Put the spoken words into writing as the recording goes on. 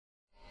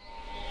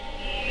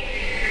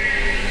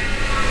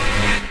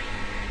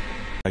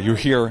You're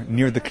here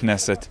near the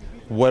Knesset.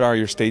 What are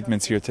your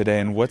statements here today,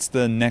 and what's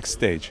the next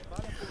stage?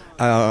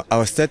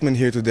 Our statement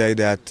here today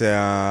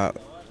that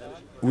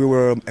we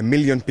were 1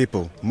 million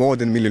people, more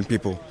than 1 million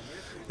people,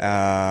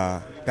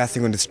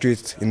 passing on the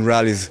streets in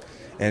rallies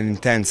and in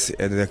tents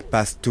in the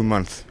past 2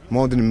 months,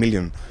 more than 1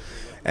 million.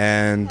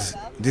 And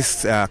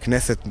this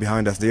Knesset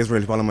behind us, the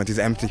Israeli parliament, is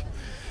empty.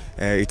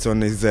 It's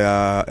on its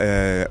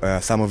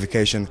summer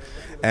vacation,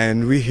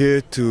 and we're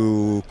here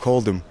to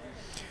call them.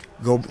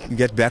 Go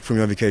get back from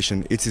your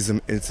vacation. It's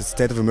a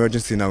state of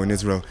emergency now in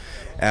Israel.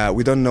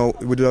 We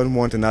don't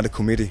want another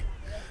committee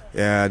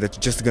that's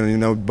just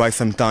going to buy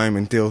some time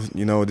until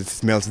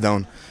this melts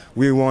down.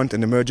 We want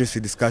an emergency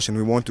discussion.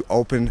 We want to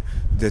open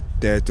the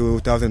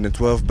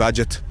 2012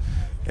 budget.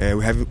 We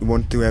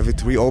want to have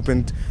it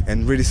reopened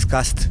and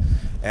rediscussed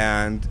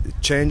and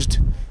changed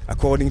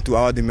according to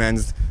our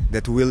demands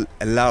that will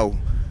allow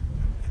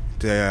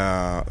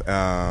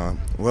the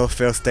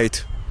welfare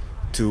state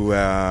to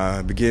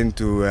begin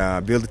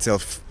to build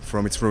itself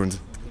from its ruins.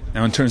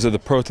 Now, in terms of the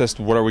protest,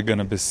 what are we going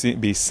to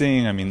be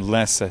seeing? I mean,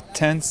 less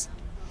tents?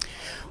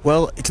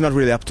 Well, it's not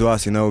really up to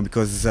us,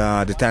 because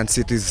the tent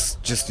cities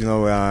just,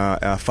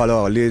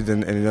 follow our lead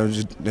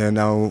and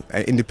now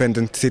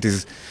independent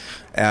cities.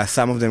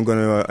 Some of them going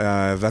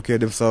to evacuate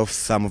themselves,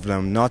 some of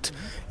them not.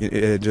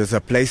 There's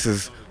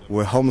places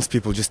where homeless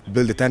people just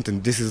build a tent,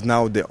 and this is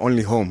now their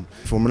only home.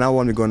 From now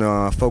on, we're going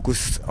to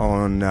focus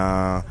on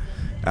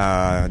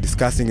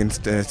discussing and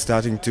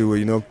starting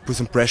to put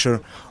some pressure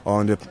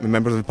on the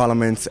members of the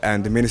parliament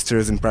and the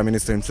ministers and prime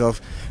minister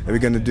himself. And we're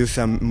going to do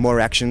some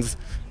more actions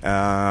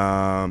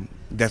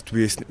that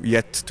we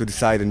yet to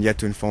decide and yet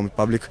to inform the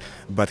public,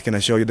 but can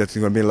assure you that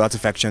there's going to be a lot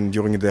of action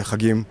during the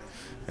Chagim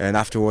and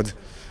afterwards.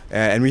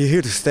 And we're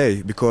here to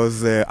stay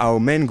because our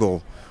main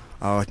goal,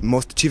 our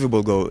most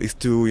achievable goal, is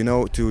to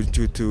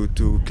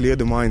to clear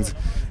the minds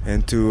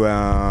and to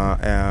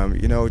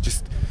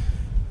just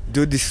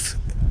do this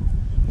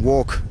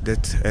work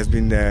that has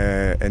been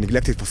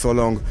neglected for so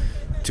long,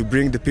 to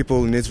bring the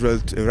people in Israel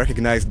to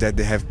recognize that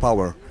they have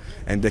power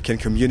and they can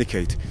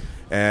communicate.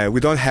 We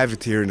don't have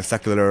it here in the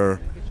secular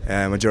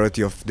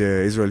majority of the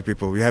Israeli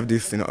people. We have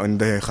this in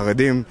the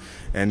Haredim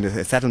and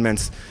the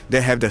settlements. They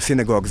have their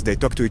synagogues, they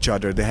talk to each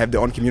other, they have their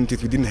own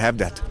communities. We didn't have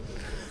that.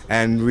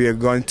 And we are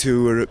going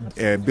to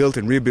build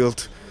and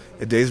rebuild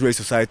the Israeli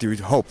society with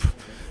hope.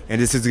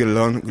 And this is a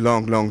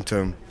long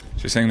term.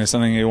 So you're saying there's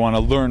something you want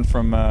to learn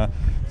from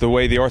the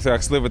way the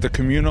Orthodox live with the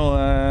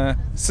communal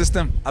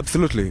system?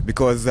 Absolutely,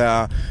 because they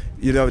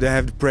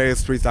have the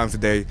prayers 3 times a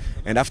day,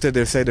 and after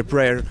they say the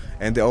prayer,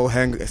 and they all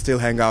still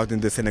hang out in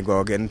the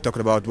synagogue and talk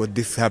about what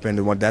this happened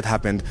and what that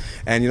happened,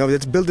 and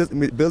let's build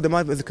them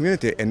up as a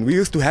community. And we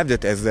used to have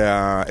that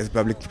as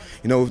public.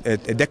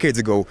 Decades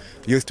ago,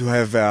 we used to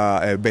have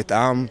a Beit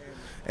Am,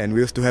 and we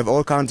used to have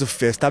all kinds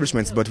of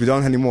establishments, but we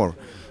don't anymore.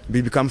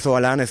 We become so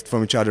alienated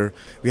from each other.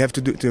 We have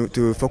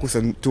to focus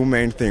on 2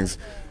 main things: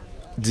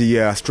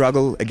 the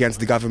struggle against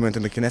the government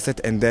and the Knesset,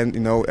 and then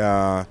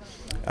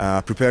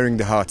preparing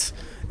the hearts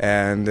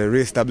and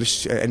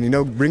reestablish and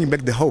bringing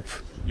back the hope.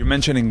 You're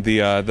mentioning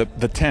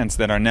the tents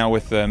that are now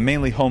with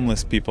mainly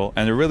homeless people,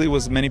 and there really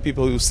was many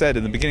people who said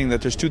in the beginning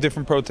that there's 2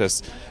 different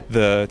protests: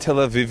 the Tel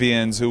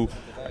Avivians who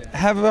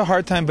have a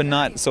hard time but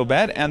not so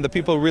bad, and the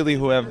people really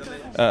who have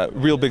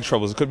real big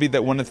troubles. It could be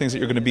that one of the things that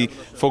you're going to be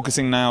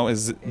focusing now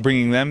is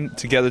bringing them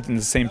together in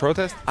the same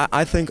protest?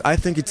 I think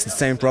it's the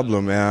same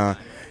problem.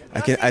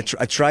 I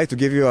try to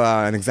give you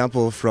an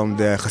example from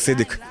the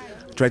Hasidic.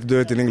 Try to do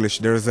it in English.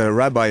 There's a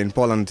rabbi in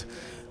Poland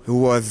who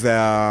was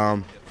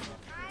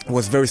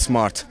very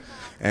smart,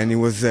 and he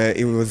was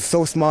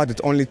so smart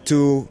that only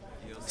 2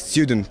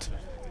 students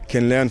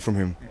can learn from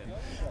him.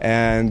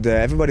 And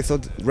everybody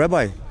thought,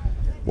 Rabbi,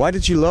 why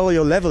did you lower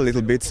your level a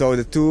little bit so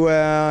that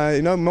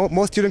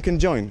more students can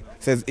join?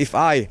 He says, if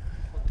I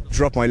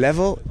drop my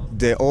level,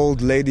 the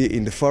old lady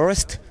in the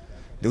forest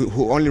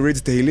who only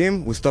reads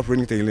Tehillim will stop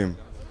reading Tehillim.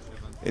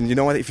 And you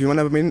know what? If you want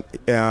to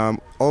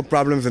all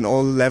problems and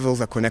all levels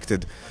are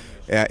connected.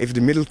 If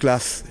the middle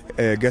class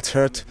gets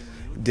hurt,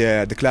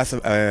 the class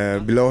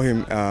below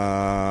him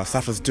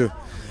suffers too.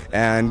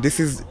 And this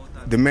is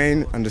the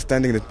main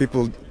understanding that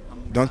people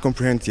don't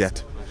comprehend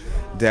yet,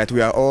 that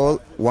we are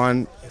all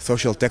one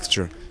social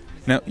texture.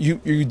 Now,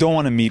 you don't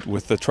want to meet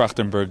with the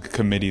Trachtenberg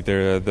committee.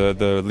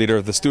 The leader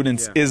of the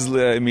students is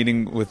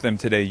meeting with them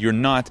today.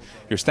 You're not.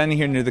 You're standing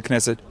here near the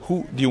Knesset.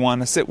 Who do you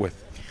want to sit with?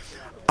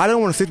 I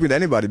don't want to sit with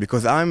anybody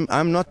because I'm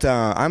not.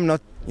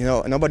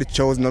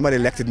 Nobody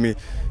elected me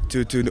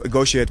to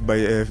negotiate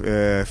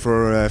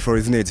for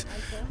his needs,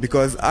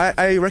 because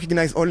I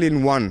recognize only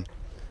in one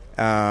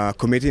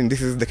committee, and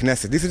this is the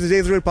Knesset. This is the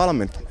Israeli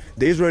parliament.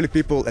 The Israeli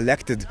people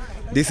elected.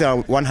 These are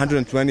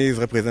 120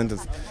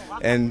 representatives,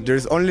 and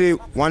there's only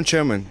one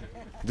chairman.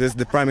 There's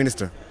the prime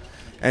minister.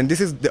 And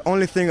this is the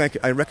only thing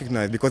I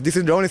recognize, because this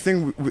is the only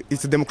thing,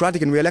 it's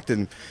democratic and we elected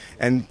him.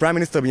 And Prime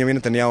Minister Benjamin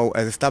Netanyahu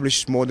has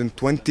established more than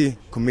 20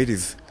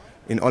 committees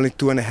in only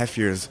 2.5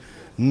 years.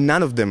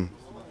 None of them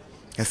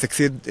has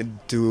succeeded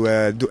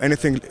to do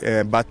anything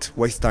but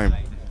waste time.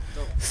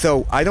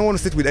 So I don't want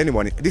to sit with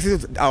anyone. This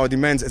is our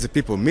demands as a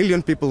people.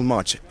 Million people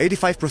march.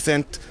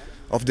 85%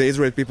 of the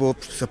Israeli people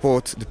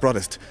support the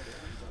protest.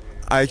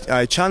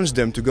 I challenge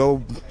them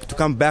to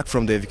come back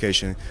from the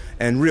vacation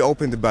and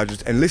reopen the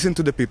budget and listen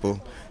to the people.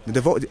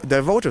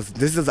 They're voters.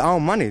 This is our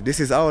money.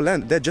 This is our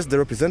land. They're just the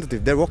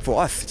representative. They work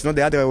for us. It's not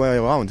the other way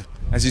around.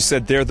 As you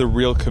said, they're the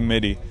real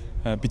committee.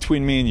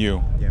 Between me and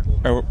you,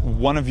 or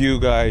one of you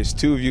guys,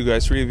 two of you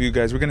guys, three of you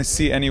guys, we're going to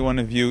see any one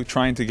of you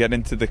trying to get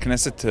into the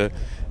Knesset to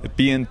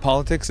be in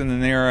politics in the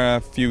near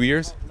few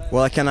years?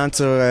 Well, I can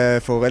answer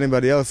for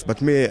anybody else,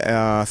 but me,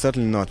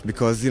 certainly not,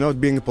 because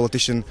being a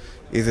politician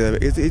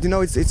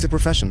it's a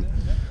profession.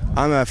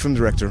 I'm a film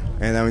director,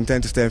 and I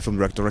intend to stay a film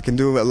director. I can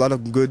do a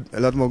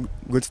lot more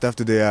good stuff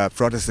to the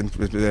protest and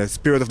the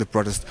spirit of the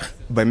protest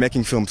by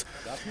making films,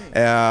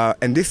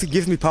 and this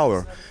gives me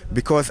power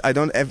because I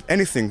don't have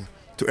anything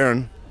to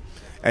earn,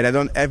 and I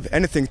don't have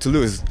anything to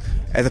lose,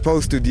 as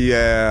opposed to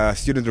the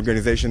student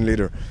organization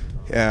leader,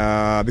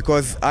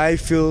 because I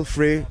feel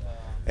free,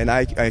 and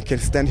I can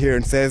stand here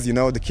and say,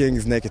 the king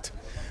is naked.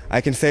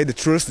 I can say the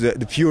truth,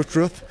 the pure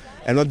truth,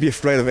 and not be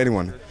afraid of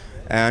anyone.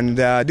 And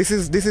this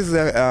is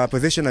a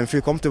position I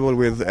feel comfortable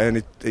with,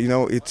 and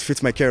it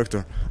fits my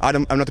character.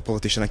 I'm not a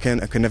politician. I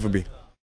can never be.